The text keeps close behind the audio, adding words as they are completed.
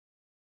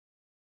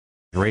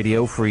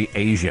Radio Free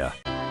Asia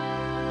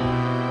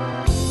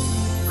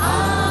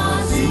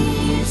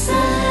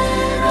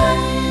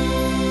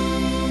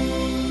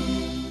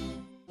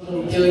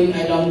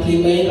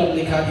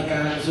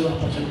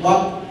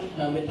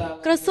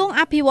ក្រសួង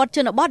អភិវឌ្ឍជ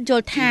នបទយ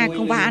ល់ថាក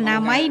ង្វះអនា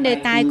ម័យនៅ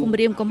តែគម្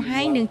រាមកំ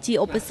ហែងនឹងជា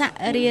ឧបសគ្គ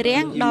រា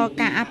រាំងដល់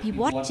ការអភិ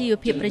វឌ្ឍជីវ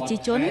ភាពប្រជា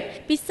ជន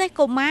ពិសេស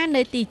កុមារ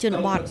នៅទីជន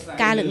បទ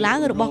ការលើកឡើង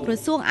របស់ក្រ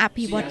សួងអ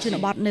ភិវឌ្ឍជន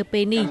បទនៅ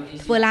ពេលនេះ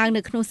ធ្វើឡើង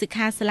នៅក្នុងសិក្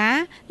ខាសាលា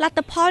លទ្ធ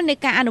ផលនៃ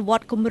ការអនុវ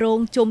ត្តគម្រោង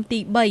ជុំទី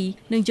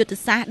3និងយុទ្ធ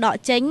សាស្ត្រដក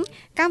ចេញ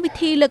កម្មវិ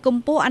ធីលើកក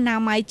ម្ពស់អនា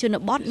ម័យជន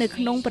បទនៅ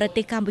ក្នុងប្រ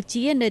ទេសកម្ពុ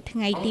ជានៅថ្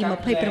ងៃទី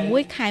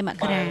26ខែម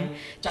ករា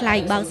ថ្លែង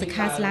បើកសិក្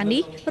ខាសាលា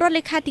នេះរដ្ឋ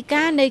លេខាធិ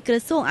ការនៃក្រ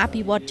សួងអ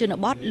ភិវឌ្ឍជន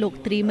បទលោក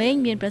ត្រីមេង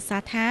មានប្រសា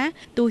សន៍ថា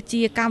ទោះ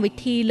ជាកម្មវិ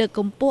ធីលើកក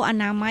ម្ពស់អ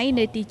នាម័យ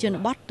នៅទីជន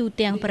បទទូ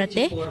ទាំងប្រ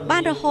ទេសបា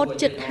នរហូត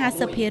ជិត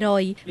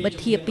 50% បើ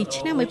ធៀបពី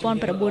ឆ្នាំ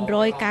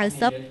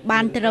1990បា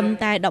នត្រឹម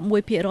តែ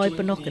11%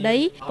 ប៉ុណ្ណោះក្តី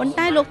ប៉ុន្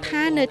តែលោក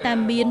ថានៅតែ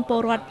មានពល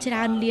រដ្ឋច្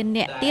រើនលាន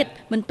អ្នកទៀត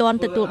មិនទាន់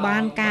ទទួលបា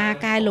នការ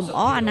កែលម្អ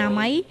អនា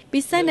ម័យ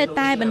ពិសេសនៅ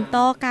តែបន្ត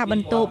ការប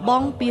ន្តប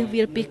ងពាស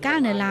វាលពាសកាល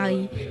នៅឡើយ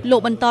លោក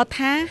បន្ត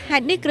ថាហេ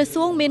តុនេះក្រ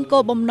សួងមានគោ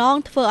លបំណង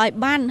ធ្វើឲ្យ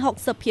បាន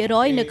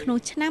 60% នៅក្នុង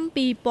ឆ្នាំ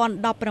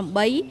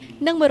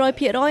2018និង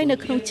 100% នៅ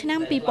ក្នុងឆ្នាំ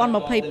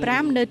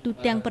2025នៅទូ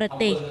ទាំងប្រ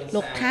ទេស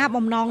លោកថា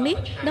បំណងនេះ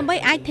ដើម្បី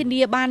អាចធា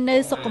នាបាននូវ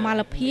សុខុមា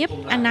លភាព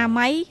អនា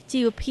ម័យ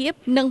ជីវភាព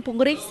និងព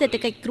ង្រីកសេដ្ឋ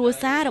កិច្ចគ្រួ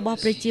សាររបស់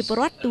ប្រជាពល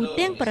រដ្ឋទូ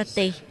ទាំងប្រ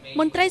ទេស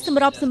មន្ត្រីស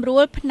ម្របសម្រួ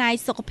លផ្នែក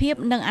សុខភាព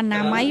និងអ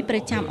នាម័យប្រ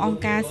ចាំអង្គ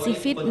ការ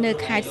CFIT នៅ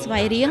ខេត្តស្វា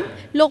យរៀង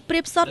លោកព្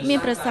រាបសុតមាន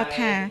ប្រសាសន៍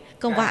ថា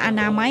កង្វះអ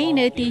នាម័យ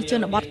នៅទីជ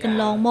នបទកន្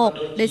លងមក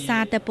ដោយសា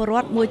រតែពលរ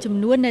ដ្ឋមួយចំ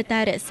នួននៅតែ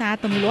រក្សា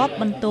ទម្លាប់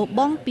បន្តប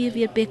ងពាស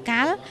វាលពាស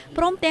កាល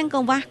ព្រមទាំងក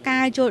ង្វះកា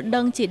រយល់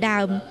ដឹងជាដើ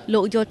មលោ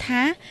កយល់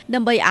ថាដើ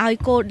ម្បីឲ្យ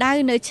គោលដៅ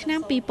នៅឆ្នាំ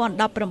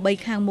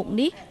2018ខាងមុខ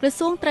នេះក្រ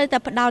សួងត្រូវតែ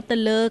ផ្ដោតទៅ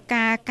លើ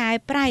ការកែ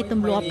ប្រែទ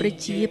ម្លាប់ប្រ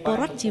ជាពល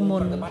រដ្ឋជាមុ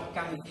ន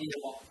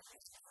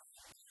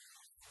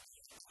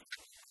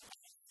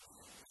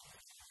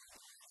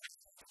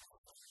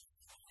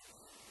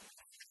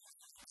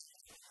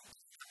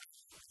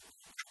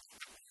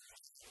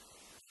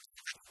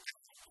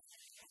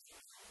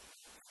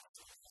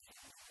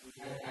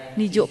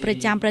នាយកប្រ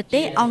ចាំប្រ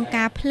ទេសអង្គ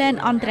ការ Plan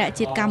អន្តរ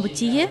ជាតិកម្ពុ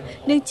ជា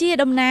និងជា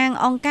តំណាង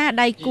អង្គការ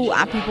ដៃគូ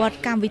អភិវឌ្ឍ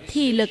កម្មវិ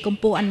ធីលើកកម្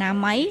ពស់អនា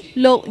ម័យ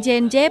លោក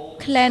Jenjep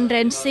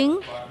Clan-Rensing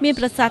មាន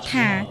ប្រសាសន៍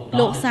ថា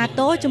លោកសាទ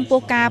រចំពោះ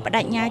ការប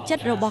ដិញ្ញាចិត្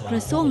តរបស់ក្រ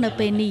សួងនៅ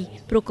ពេលនេះ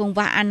ព្រោះកង្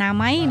វះអនា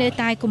ម័យនៅ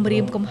តែគំរា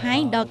មកំហែង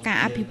ដល់ការ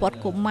អភិវឌ្ឍ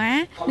កុមារ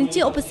និង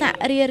ជាឧបសគ្គ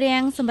រារាំ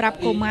ងសម្រាប់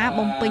កុមារ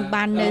បំពេញ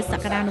បាននូវស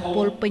ក្តានុព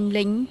លពេញ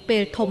លេញពេ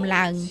លធំ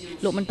ឡើង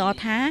លោកបន្ត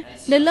ថា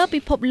នៅលើ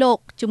ពិភពលោក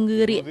ជំងឺ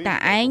រាកតា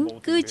ឯង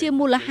គឺជា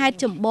មូលហេតុ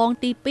ចម្បង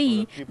ទី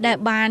2ដែល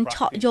បានឆ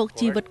ក់យក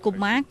ជីវិតកុ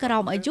មារក្រោ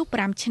មអាយុ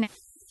5ឆ្នាំ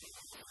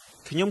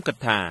ខ្ញុំគិត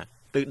ថា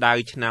ទិសដៅ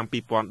ឆ្នាំ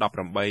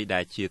2018ដែ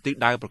លជាទិស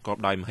ដៅប្រកប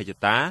ដោយមហិច្ឆ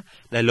តា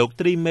ដែលលោក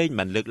ត្រីមេង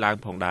បានលើកឡើង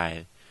ផងដែរ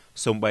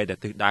សូម្បីតែ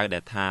ទិសដៅដែ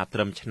លថាត្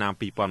រឹមឆ្នាំ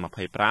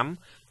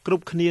2025គ្រ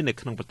ប់គ្នានៅ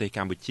ក្នុងប្រទេសក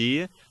ម្ពុជា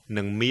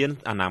នឹងមាន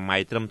អនាម័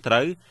យត្រឹមត្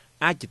រូវ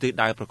អាចជាទិស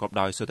ដៅប្រកប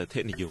ដោយសុទ្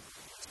ធិនិយម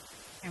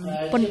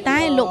ប៉ុន្តែ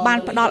លោកបាន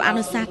ផ្ដល់អ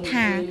នុសាសន៍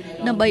ថា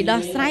ដើម្បីដោះ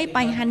ស្រាយប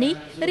ញ្ហានេះ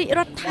រាជរ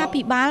ដ្ឋា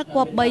ភិបាលគ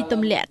ប្បីទ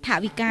ម្លាក់ថ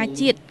វិកា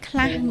ជាតិខ្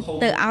លះ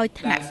ទៅឲ្យ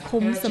ថ្នាក់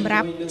ឃុំសម្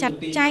រាប់ចាត់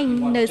ចែង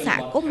នៅសហ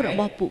គមន៍រ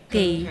បស់ពួក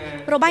គេ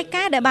របាយ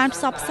ការណ៍ដែលបាន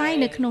ផ្សព្វផ្សាយ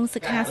នៅក្នុងសិ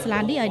ក្ខាសាលា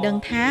នេះឲ្យដឹង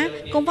ថា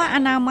កង្វះអ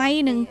នាម័យ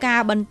និងកា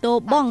របន្ត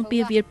បងពា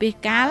សវាលពាស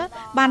កាល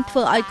បានធ្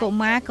វើឲ្យកុ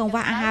មារកង្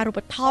វះអាហារូប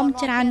ត្ថម្ភ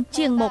ច្រើន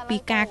ជាងមកពី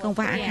ការកង្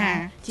វះអាហារ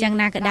យ៉ាង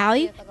ណាក៏ដោយ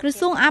ក្រ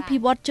សួងអភិ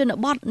វឌ្ឍជន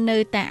បទនៅ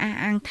តែអះ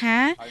អាងថា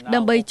ដើ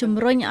ម្បីជំ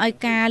រុញឲ្យ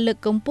ការលើក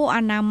កម្ពស់អ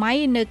នាម័យ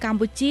នៅកម្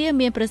ពុជា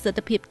មានប្រសិទ្ធ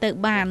ភាពទៅ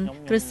បាន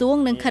ក្រសួង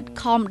នឹងខិត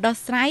ខំដោះ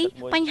ស្រាយ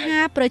បញ្ហា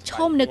ប្រឈ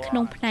មនៅក្នុ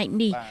ងផ្នែក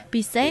នេះ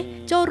ពិសេស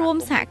ចូលរួម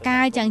សហកា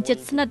រយ៉ាងជិត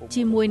ស្និទ្ធ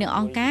ជាមួយនឹងអ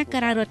ង្គការ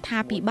ក្រៅរដ្ឋា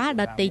ភិបាល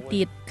ដទៃ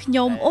ទៀតខ្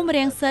ញុំអ៊ុំ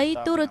រាំងសី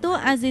ទូរទស្ស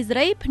ន៍អាស៊ីសេ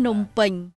រីភ្នំពេញ